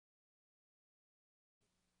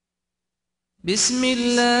بسم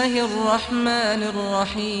الله الرحمن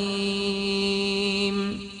الرحيم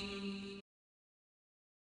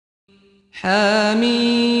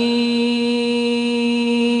حميم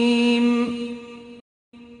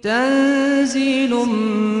تنزيل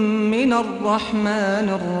من الرحمن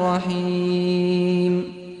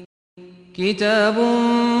الرحيم كتاب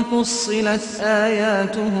فصلت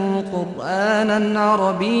آياته قرآنا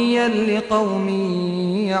عربيا لقوم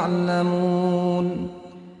يعلمون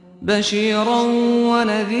بشيرا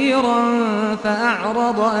ونذيرا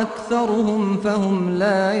فأعرض أكثرهم فهم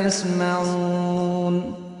لا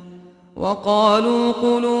يسمعون وقالوا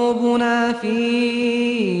قلوبنا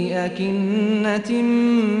في أكنة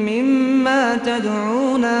مما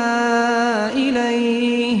تدعونا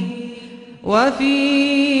إليه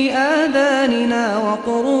وفي آذاننا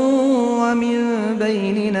وقر ومن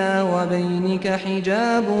بيننا وبينك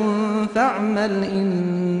حجاب فاعمل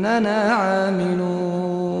إننا عاملون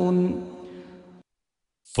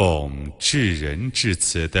奉至仁至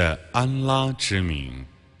慈的安拉之名，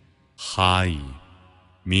哈伊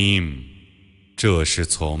，mim，这是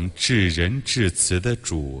从至仁至慈的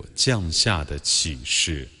主降下的启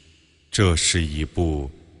示，这是一部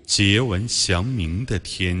结文详明的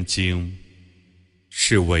天经，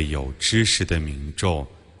是为有知识的民众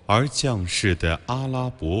而降世的阿拉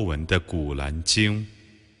伯文的古兰经，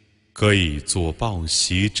可以做报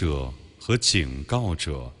喜者和警告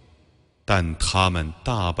者，但他们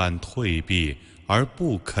大半退避而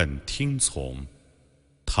不肯听从。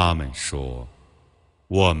他们说，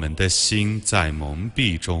我们的心在蒙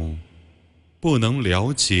蔽中，不能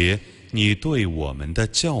了解你对我们的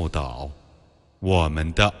教导，我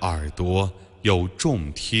们的耳朵有重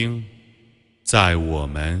听，在我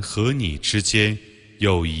们和你之间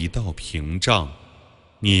有一道屏障，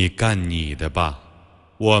你干你的吧，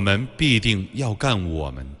我们必定要干我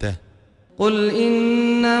们的。قل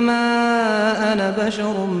إنما أنا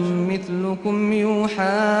بشر مثلكم يوحى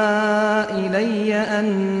إلي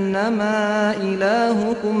أنما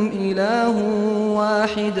إلهكم إله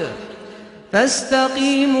واحد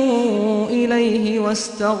فاستقيموا إليه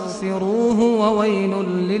واستغفروه وويل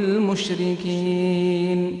للمشركين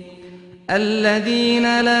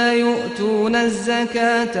الذين لا يؤتون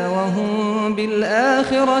الزكاة وهم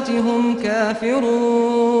بالآخرة هم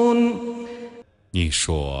كافرون 你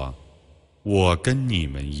说，我跟你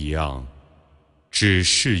们一样，只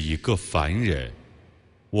是一个凡人。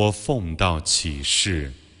我奉到启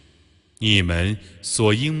示，你们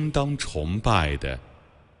所应当崇拜的，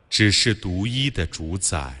只是独一的主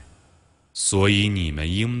宰，所以你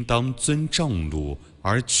们应当遵正路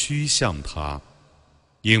而趋向他，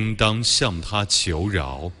应当向他求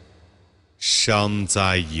饶。伤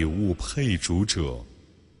灾以物配主者，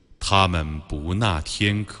他们不纳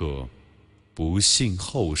天课，不信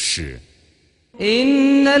后世。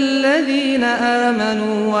إن الذين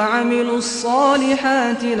آمنوا وعملوا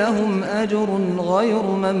الصالحات لهم أجر غير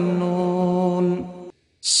ممنون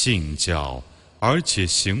信教而且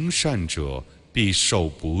行善者必受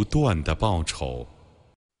不断的报酬。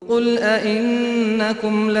قل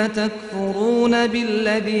أئنكم لتكفرون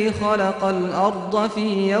بالذي خلق الأرض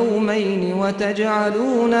في يومين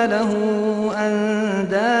وتجعلون له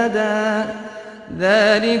أندادا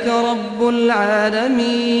ذلك رب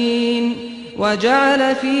العالمين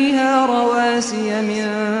وجعل فيها رواسي من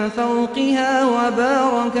فوقها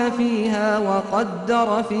وبارك فيها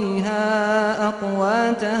وقدر فيها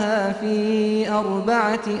أقواتها في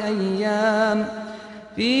أربعة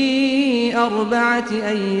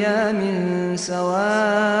أيام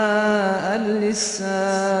سواء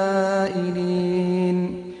للسائلين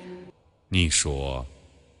你说，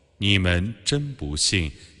你们真不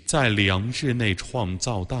信在2日内创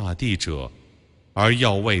造大地者，而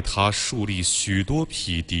要为他树立许多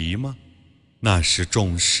匹敌吗？那是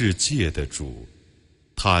众世界的主，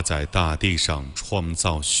他在大地上创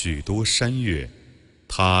造许多山岳，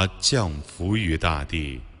他降福于大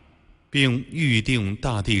地，并预定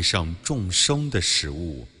大地上众生的食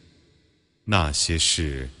物。那些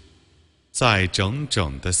事在整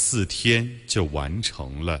整的4天就完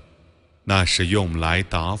成了，那是用来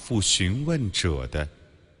答复询问者的。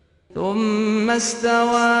ثم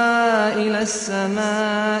استوى إلى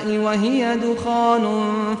السماء وهي دخان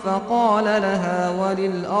فقال لها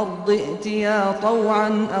وللأرض ائتيا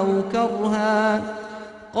طوعا أو كرها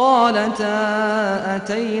قالتا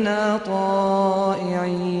أتينا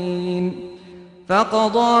طائعين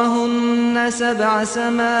فقضاهن 7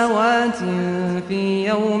 سماوات في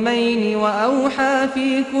يومين وأوحى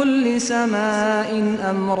في كل سماء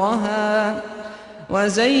أمرها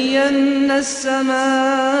وزينا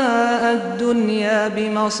السماء الدنيا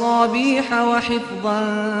بمصابيح وحفظا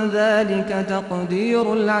ذلك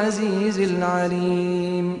تقدير العزيز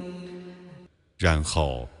العليم。然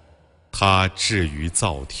后，他至于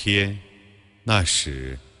造天，那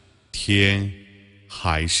时天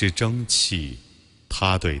还是蒸汽。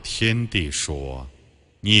他对天地说：“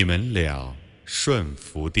你们俩顺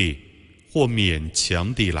服地或勉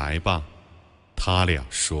强地来吧。”他俩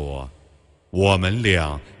说：“我们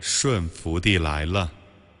俩顺服地来了。”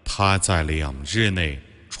他在2日内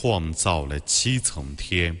创造了7层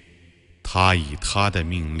天，他以他的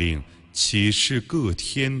命令启示各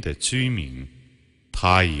天的居民，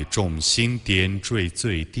他以众星点缀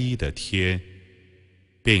最低的天，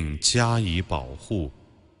并加以保护。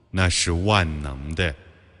那是万能的、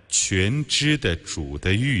全知的主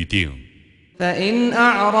的预定。فإن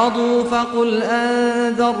أعرضوا فقل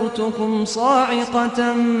أنذرتكم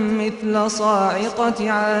صاعقة مثل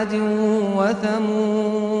صاعقة عاد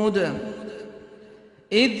وثمود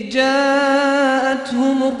إذ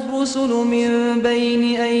جاءتهم الرسل من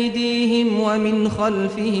بين أيديهم ومن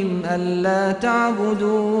خلفهم ألا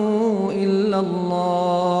تعبدوا إلا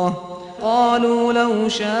الله قالوا لو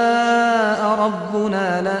شاء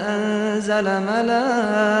ربنا لأنزل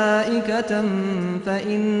ملائكة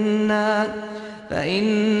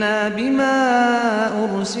فإنا بما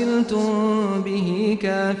أرسلتم به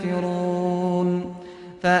كافرون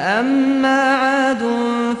فأما عاد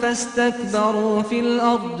فاستكبروا في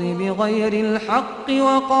الأرض بغير الحق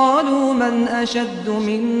وقالوا من أشد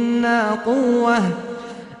منا قوة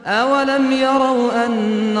أولم يروا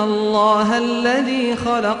أن الله الذي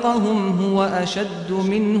خلقهم هو أشد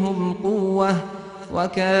منهم قوة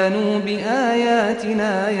وكانوا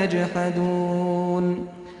بآياتنا يجحدون。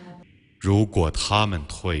如果他们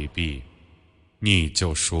退避，你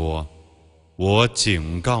就说：“我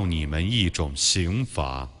警告你们一种刑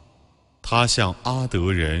罚，它像阿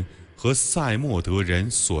德人和塞莫德人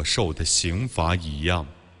所受的刑罚一样。”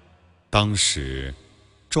当时，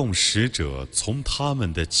众使者从他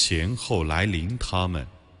们的前后来临他们，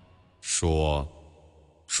说：“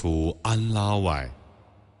除安拉外，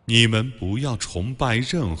你们不要崇拜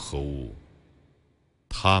任何物。”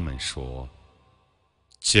他们说：“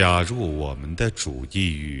假若我们的主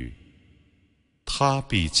意欲，他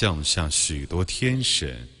必降下许多天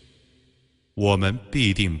神，我们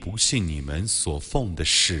必定不信你们所奉的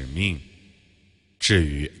使命。至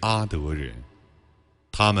于阿德人，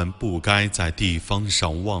他们不该在地方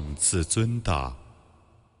上妄自尊大。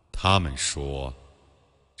他们说：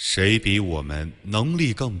谁比我们能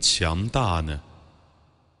力更强大呢？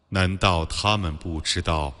难道他们不知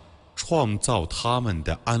道创造他们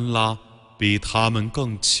的安拉比他们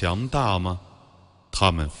更强大吗？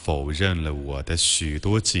他们否认了我的许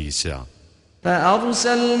多迹象。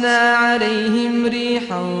فأرسلنا عليهم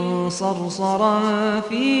ريحا صرصرا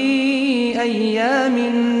في أيام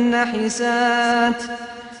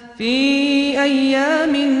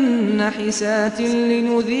نحسات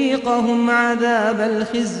لنذيقهم عذاب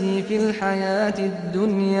الخزي في الحياة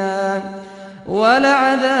الدنيا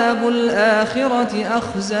ولعذاب الآخرة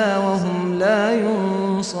أخزى وهم لا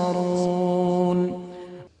ينصرون。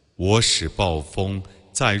我使暴风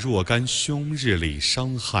在若干凶日里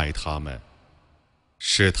伤害他们，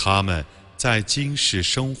使他们在今世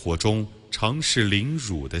生活中尝试凌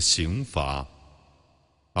辱的刑罚，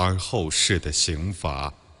而后世的刑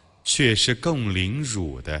罚却是更凌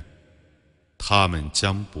辱的，他们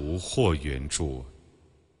将不获援助。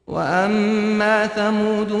وأما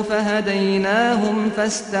ثمود فهديناهم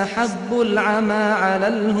فاستحبوا العمى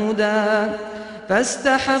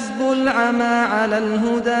على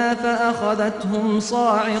الهدى فأخذتهم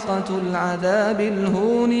صاعقة العذاب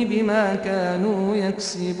الهون بما كانوا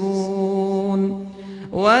يكسبون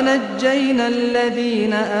ونجينا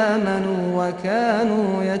الذين آمنوا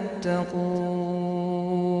وكانوا يتقون。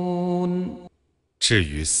至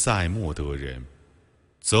于塞莫德人，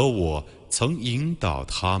则我曾引导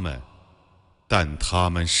他们，但他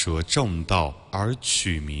们舍正道而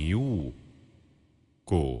取迷雾，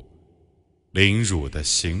故凌辱的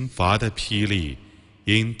刑罚的霹雳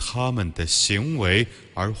因他们的行为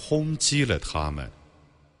而轰击了他们。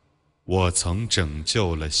我曾拯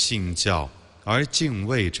救了信教而敬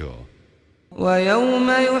畏者。ويوم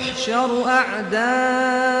يحشر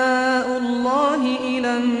أعداء الله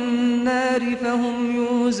إلى النار فهم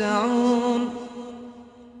يوزعون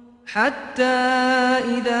حتى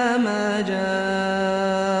إذا ما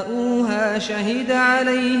جاءوها شهد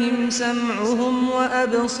عليهم سمعهم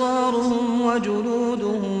وأبصارهم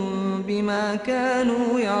وجلودهم بما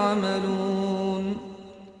كانوا يعملون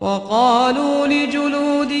وقالوا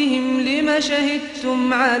لجلودهم لم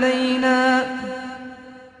شهدتم علينا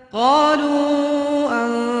قالوا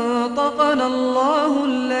أنطقنا الله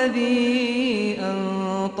الذي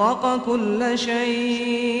أنطق كل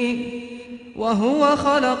شيء وهو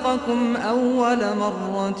خلقكم أول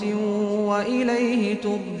مرة وإليه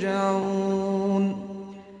ترجعون。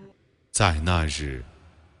在那日，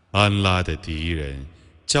安拉的敌人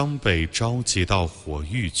将被召集到火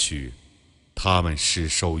狱去，他们是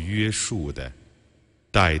受约束的。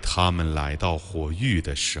待他们来到火狱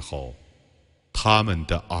的时候，他们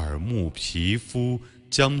的耳目皮肤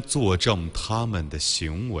将作证他们的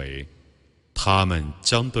行为。他们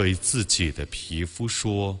将对自己的皮肤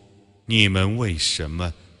说：你们为什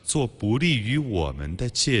么做不利于我们的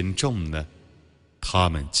见证呢？他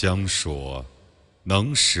们将说：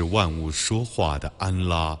能使万物说话的安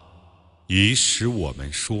拉已使我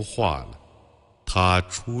们说话了。他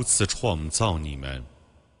初次创造你们，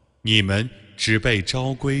你们只被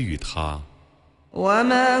召归于他。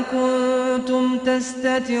وما كنتم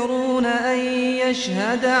تستترون أن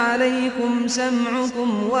يشهد عليكم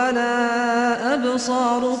سمعكم ولا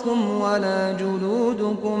أبصاركم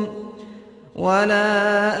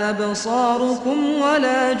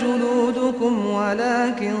ولا جلودكم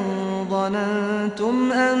ولكن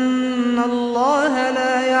ظننتم أن الله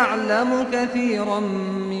لا يعلم كثيرا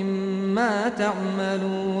مما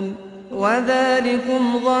تعملون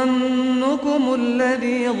وذلكم ظنكم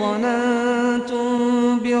الذي ظننتم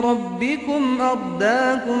بربكم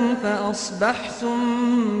أرداكم فأصبحتم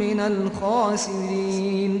من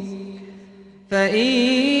الخاسرين فإن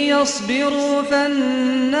يصبروا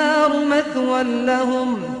فالنار مثوى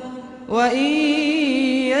لهم وإن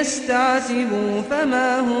يستعتبوا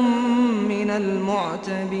فما هم من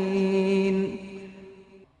المعتبين。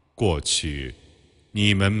过去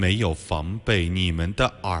你们没有防备你们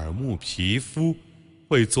的耳目皮肤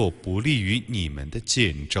会做不利于你们的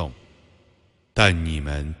见证，但你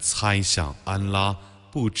们猜想安拉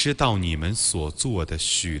不知道你们所做的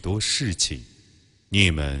许多事情，你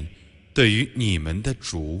们对于你们的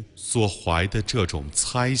主所怀的这种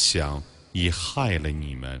猜想已害了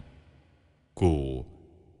你们，故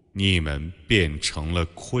你们变成了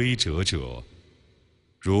亏折者。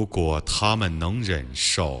如果他们能忍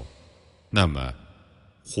受，那么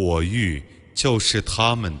火狱就是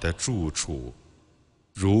他们的住处；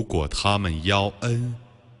如果他们邀恩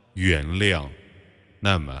原谅，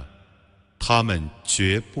那么他们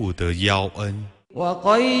绝不得邀恩。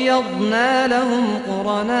وقيضنا لهم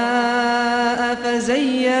قرناء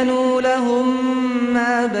فزينوا لهم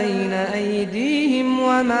ما بين أيديهم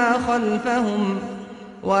وما خلفهم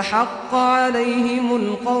وحق عليهم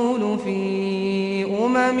القول في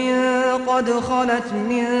قد خلت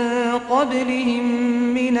من قبلهم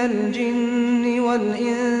من الجن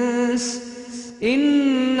والإنس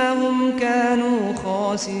إنهم كانوا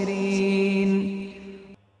خاسرين。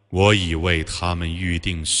我已为他们预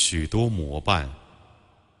定许多模办，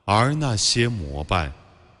而那些模办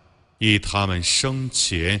以他们生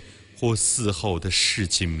前或死后的事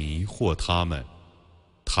情迷惑他们，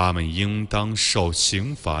他们应当受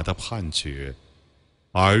刑罚的判决，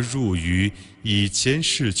而入于以前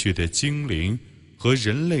逝去的精灵和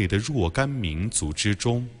人类的若干民族之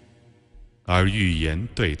中，而预言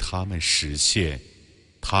对他们实现，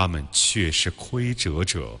他们却是亏折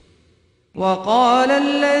者。وقال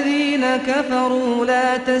الذين كفروا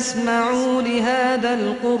لا تسمعوا لهذا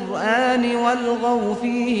القرآن والغوا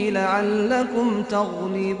فيه لعلكم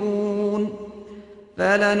تغلبون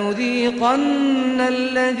فلنذيقن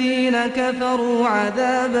الذين كفروا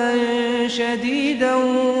عذابا شديدا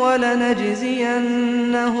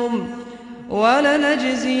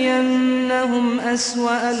ولنجزينهم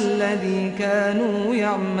أسوأ الذي كانوا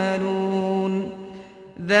يعملون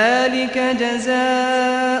ذلك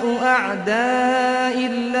جزاء أعداء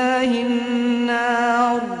الله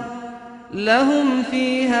النار لهم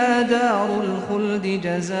فيها دار الخلد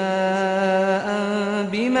جزاء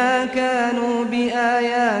بما كانوا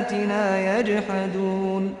بآياتنا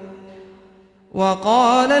يجحدون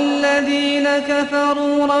وقال الذين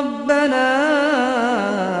كفروا ربنا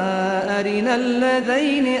أرنا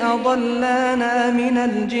الذين أضلانا من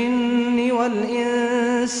الجن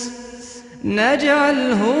والإنس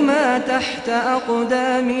نجعلهما تحت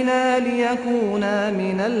أقدامنا ليكونا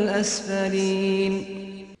من الأسفلين。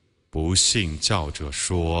不信教者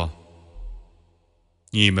说：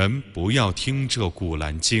你们不要听这古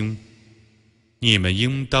兰经，你们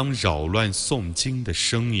应当扰乱诵经的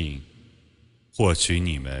声音，或许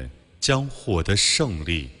你们将获得胜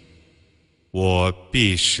利。我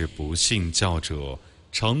必使不信教者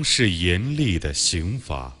尝试严厉的刑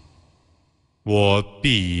罚，我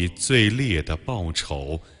必以最烈的报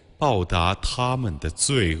酬报答他们的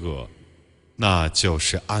罪恶。那就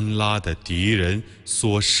是安拉的敌人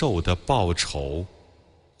所受的报酬，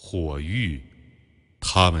火狱。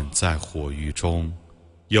他们在火狱中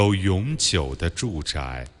有永久的住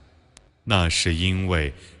宅，那是因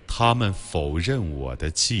为他们否认我的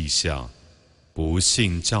迹象。不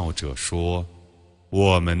信教者说：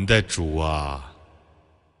我们的主啊，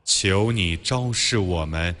求你昭示我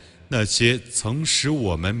们那些曾使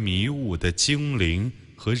我们迷雾的精灵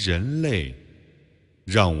和人类，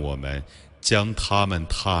让我们将他们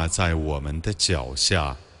踏在我们的脚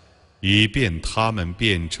下，以便他们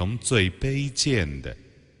变成最卑贱的。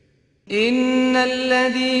إن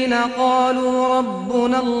الذين قالوا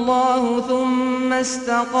ربنا الله ثم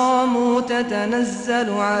استقاموا تتنزل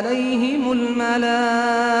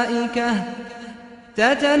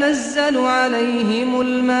عليهم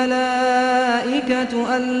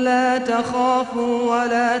الملائكة ألا تخافوا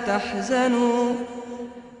ولا تحزنوا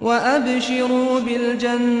وأبشروا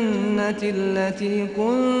بالجنة التي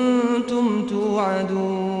كنتم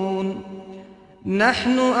توعدون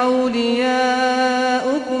نحن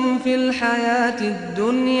أولياؤكم في الحياة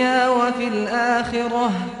الدنيا وفي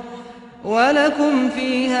الآخرة ولكم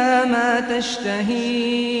فيها ما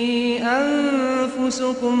تشتهي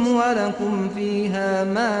أنفسكم ولكم فيها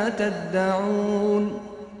ما تدعون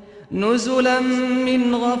نزلا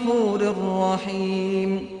من غفور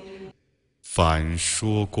رحيم 凡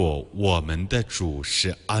说过我们的主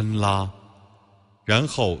是安拉，然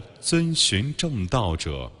后遵循正道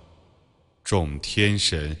者，众天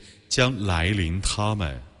神将来临他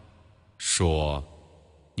们，说：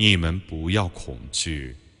你们不要恐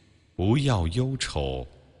惧，不要忧愁，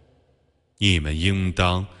你们应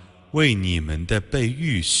当为你们的被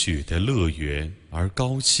预许的乐园而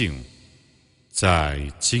高兴。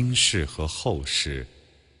在今世和后世，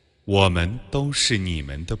我们都是你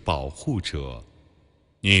们的保护者，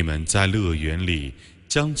你们在乐园里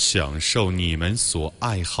将享受你们所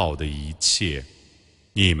爱好的一切，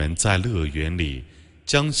你们在乐园里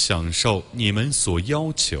将享受你们所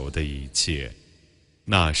要求的一切，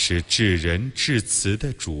那是至仁至慈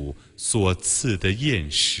的主所赐的宴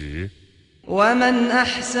食。ومن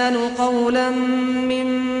أحسن قولا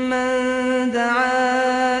ممن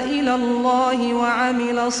دعا إلى الله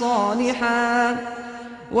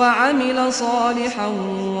وعمل صالحا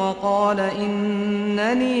وقال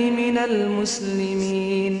إنني من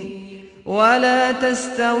المسلمين ولا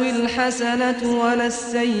تستوي الحسنة ولا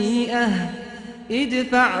السيئة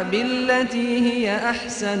ادفع بالتي هي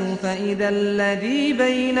أحسن فإذا الذي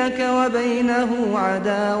بينك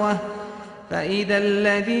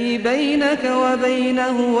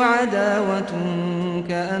وبينه عداوة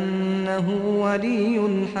كأنه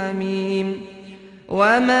ولي حميم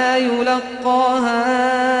وما يلقاها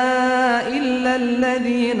إلا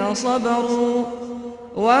الذين صبروا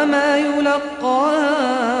وما يلقاها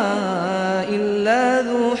إلا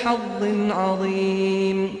ذو حظ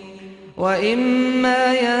عظيم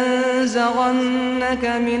وإما ينزغنك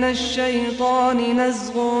من الشيطان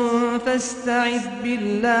نزغ فاستعذ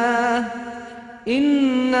بالله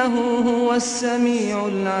إنه هو السميع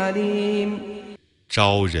العليم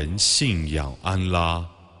招人信仰安拉，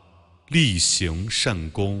力行善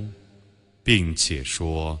功，并且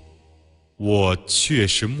说：我却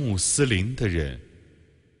是穆斯林的人。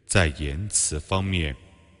在言辞方面，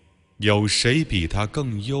有谁比他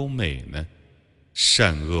更优美呢？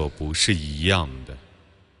善恶不是一样的，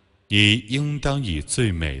你应当以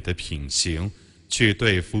最美的品行去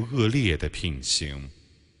对付恶劣的品行。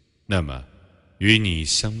那么与你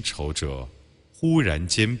相仇者忽然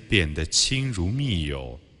间变得亲如密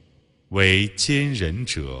友，为奸人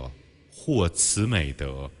者获此美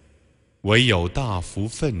德，唯有大福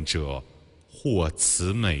分者获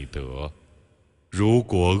此美德。如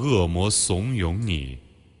果恶魔怂恿你，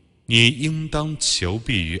你应当求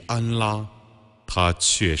避于安拉，他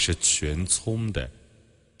却是全聪的，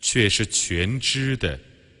却是全知的。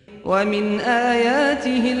ومن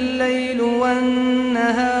آياته الليل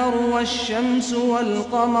والنهار والشمس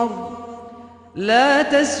والقمر لا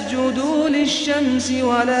تسجدوا للشمس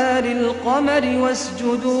ولا للقمر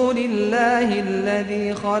واسجدوا لله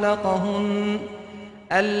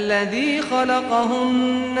الذي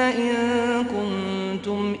خلقهن إن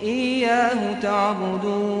كنتم إياه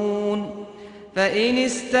تعبدون فإن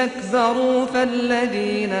استكبروا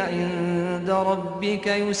فالذين عند ربك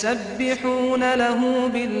يسبحون له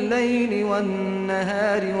بالليل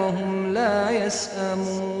والنهار وهم لا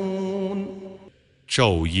يسأمون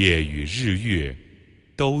昼夜与日月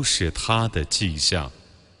都是他的迹象，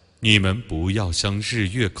你们不要向日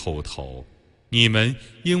月叩头，你们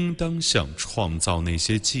应当向创造那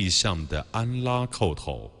些迹象的安拉叩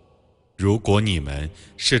头。如果你们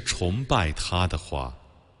是崇拜他的话，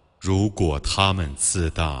如果他们自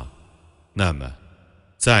大，那么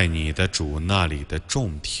在你的主那里的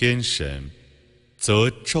众天神则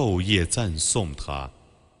昼夜赞颂他，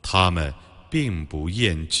他们并不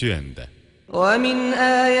厌倦的。ومن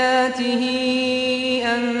آياته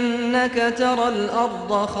أنك ترى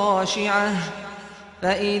الأرض خاشعة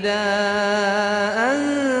فإذا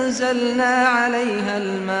أنزلنا عليها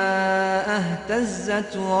الماء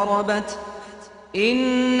اهتزت وربت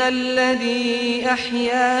إن الذي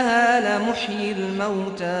أحياها لمحيي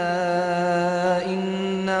الموتى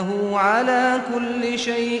إنه على كل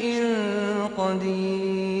شيء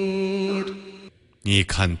قدير 你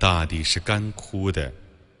看大地是干枯的，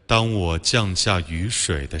当我降下雨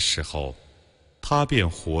水的时候，它便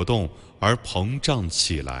活动而膨胀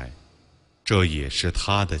起来，这也是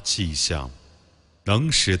它的迹象。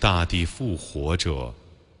能使大地复活者，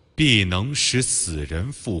必能使死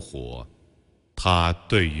人复活。他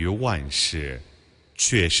对于万事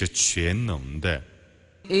却是全能的。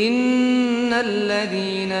إن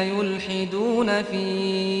الذين يلحدون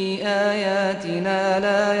في آياتنا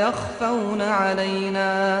لا يخفون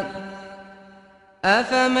علينا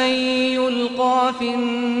أفمن يلقى في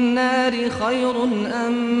النار خير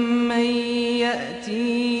أم من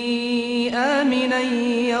يأتي آمنا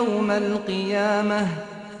يوم القيامة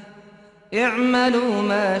اعملوا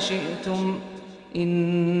ما شئتم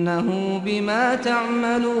إنه بما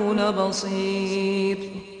تعملون بصير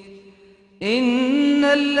إن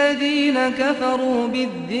الذين كفروا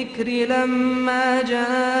بالذكر لما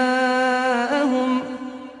جاءهم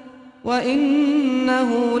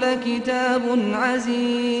وإنه لكتاب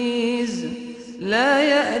عزيز لا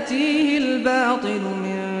يأتيه الباطل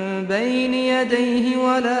من بين يديه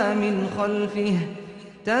ولا من خلفه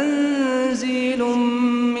تنزيل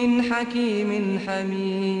من حكيم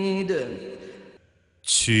حميد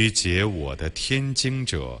曲解我的天经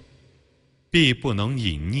者，必不能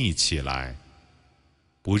隐匿起来，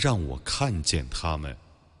不让我看见他们。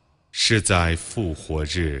是在复活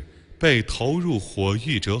日被投入火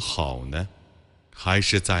狱者好呢，还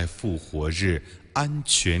是在复活日安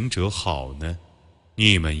全者好呢？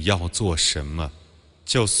你们要做什么，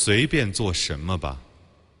就随便做什么吧。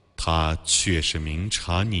他却是明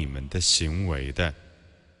察你们的行为的。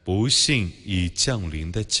不信已降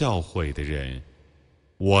临的教诲的人，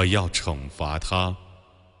我要惩罚他。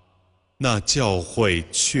那教诲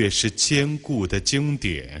却是坚固的经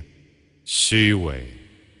典，虚伪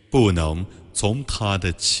不能从他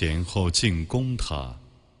的前后进攻他。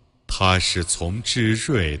他是从至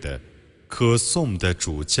睿的、可颂的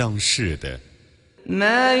主降世的。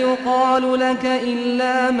ما يقال لك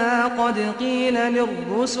إلا ما قد قيل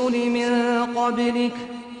للرسل من قبلك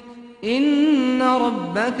إن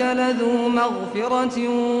ربك لذو مغفرة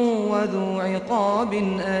وذو عقاب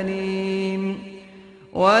أليم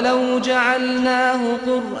ولو جعلناه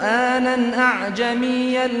قرآنا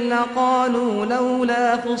أعجميا لقالوا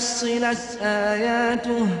لولا فصلت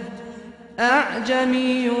آياته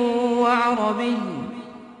أعجمي وعربي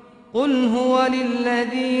قل هو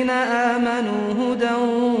للذين آمنوا هدى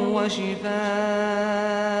وشفاء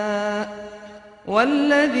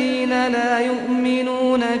والذين لا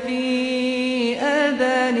يؤمنون في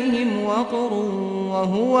آذانهم وقر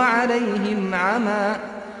وهو عليهم عمى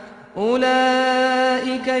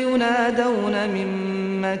أولئك ينادون من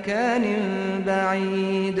مكان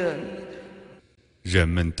بعيد 人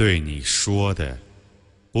们对你说的，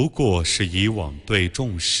不过是以往对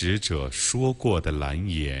众使者说过的蓝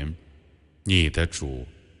言。你的主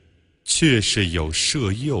却是有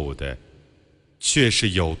摄诱的，却是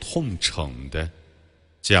有痛惩的。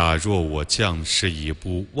假若我降示一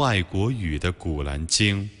部外国语的古兰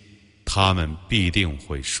经，他们必定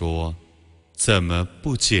会说，怎么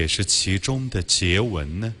不解释其中的结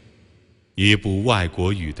文呢？一部外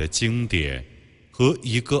国语的经典和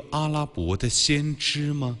一个阿拉伯的先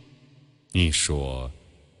知吗？你说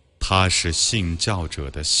他是信教者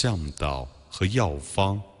的向导和药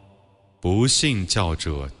方，不信教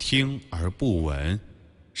者听而不闻，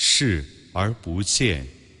视而不见，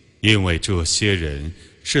因为这些人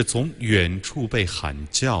是从远处被喊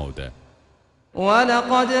叫的。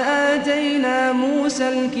ولقد آتينا موسى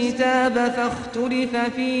الكتاب فاختلف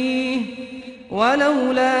فيه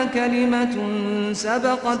ولولا كلمة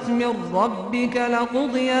سبقت من ربك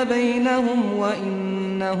لقضي بينهم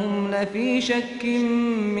وإنهم لفي شك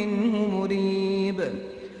منه مريب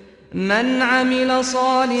من عمل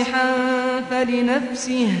صالحا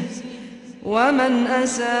فلنفسه ومن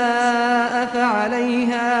أساء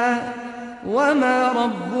فعليها وما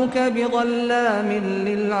ربك بظلام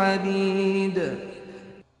للعبيد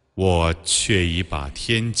我却已把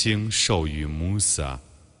天经授予穆萨，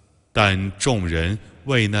但众人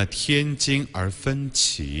为那天经而分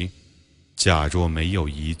歧。假若没有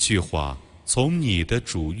一句话从你的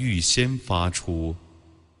主预先发出，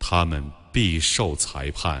他们必受裁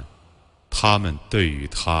判。他们对于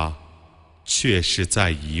他却是在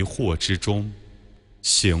疑惑之中。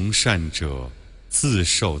行善者自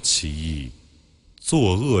受其益，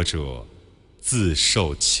作恶者自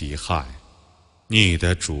受其害。你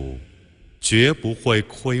的主绝不会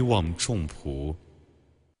亏望众仆。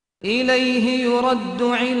إليه يرد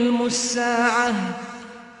علم الساعة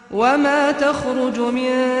وما تخرج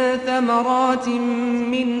من ثمرات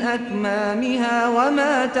من أكمامها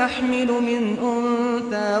وما تحمل من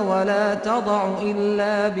أنثى ولا تضع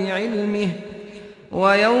إلا بعلمه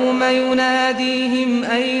ويوم يناديهم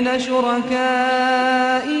أين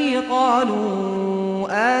شركائي قالوا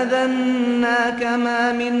آذناك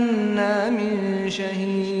ما منا من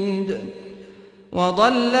شهيد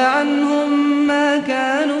وضل عنهم ما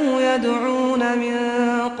كانوا يدعون من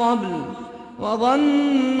قبل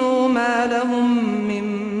وظنوا ما لهم من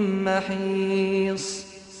محيص。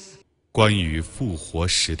关于复活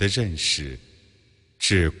时的认识，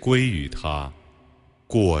只归于他；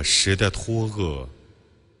果实的脱厄，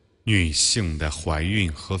女性的怀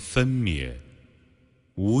孕和分娩，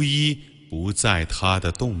无一不在他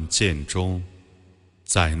的洞见中。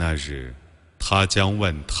在那日，他将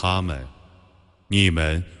问他们：你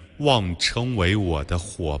们妄称为我的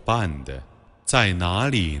伙伴的，在哪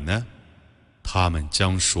里呢？他们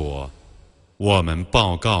将说：我们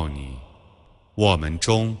报告你，我们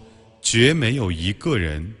中绝没有一个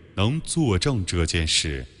人能作证这件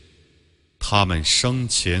事。他们生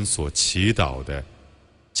前所祈祷的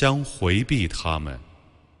将回避他们，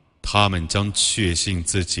他们将确信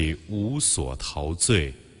自己无所陶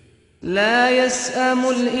醉。لا يسأم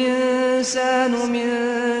الإنسان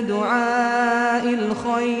من دعاء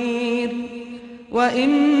الخير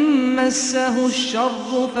وإن مسه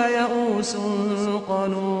الشر فيئوس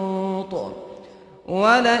قنوط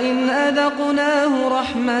ولئن أذقناه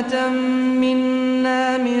رحمة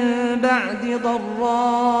منا من بعد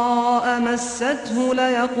ضراء مسته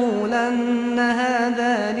ليقولن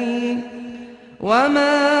هذا لي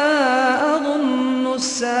وما أظن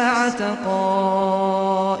الساعة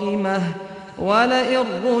قائمة ولئن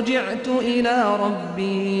رجعت إلى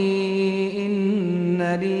ربي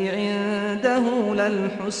إن لي عنده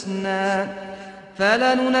للحسنى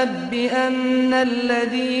فلننبئن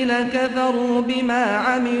الذين كفروا بما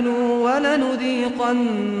عملوا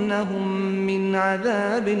ولنذيقنهم من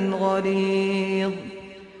عذاب غليظ。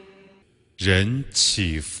人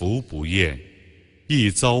起伏不厌，一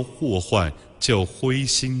遭祸患就灰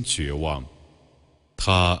心绝望。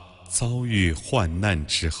他遭遇患难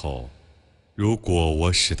之后，如果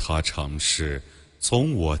我使他尝试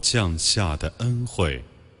从我降下的恩惠，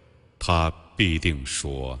他必定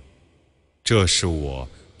说：这是我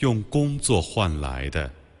用工作换来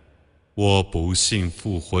的。我不信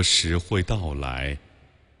复活时会到来。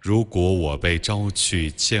如果我被招去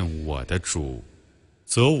见我的主，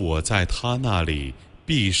则我在他那里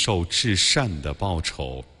必受至善的报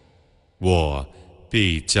酬。我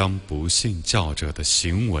必将不信教者的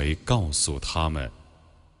行为告诉他们，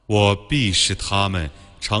我必使他们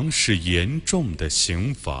尝试严重的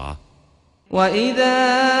刑罚。وإذا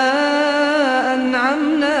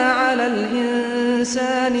أنعمنا على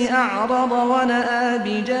الإنسان أعرض ونأى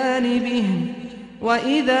بجانبه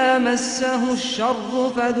وإذا مسه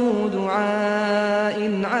الشر فذو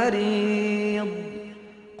دعاء عريض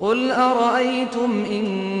قل أرأيتم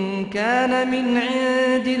إن كان من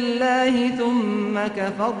عند الله ثم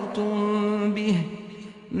كفرتم به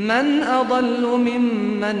من أضل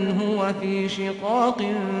ممن هو في شقاق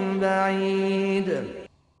بعيد。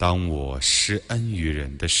当我施恩于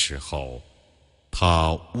人的时候，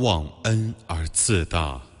他忘恩而自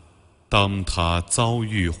大；当他遭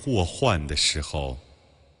遇祸患的时候，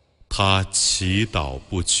他祈祷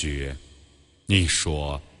不绝。你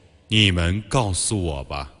说，你们告诉我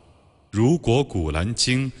吧，如果古兰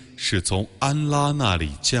经是从安拉那里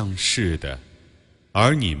降世的，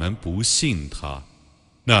而你们不信他，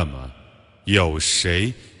那么有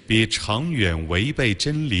谁比长远违背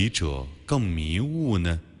真理者更迷雾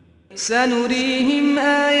呢سنريهم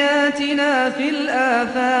آياتنا في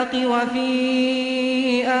الآفاق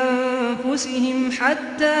وفي أنفسهم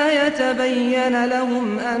حتى يتبين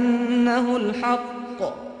لهم أنه الحق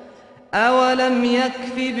أولم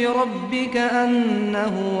يكف بربك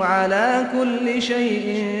أنه على كل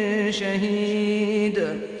شيء شهيد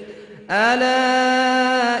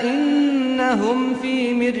ألا إنهم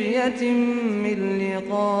في مرية من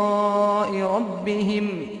لقاء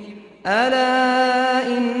ربهم ألا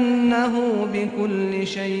إنه بكل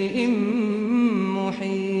شيء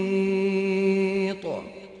محيط。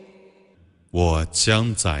我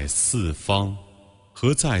将在四方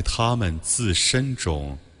和在他们自身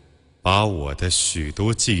中，把我的许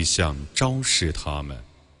多迹象昭示他们，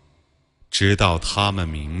直到他们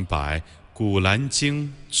明白古兰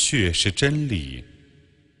经确是真理。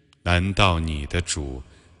难道你的主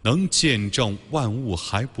能见证万物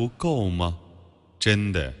还不够吗？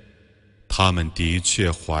真的，他们的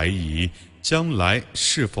确怀疑将来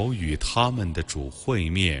是否与他们的主会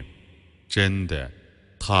面。真的，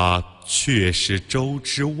他确是周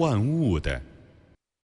知万物的。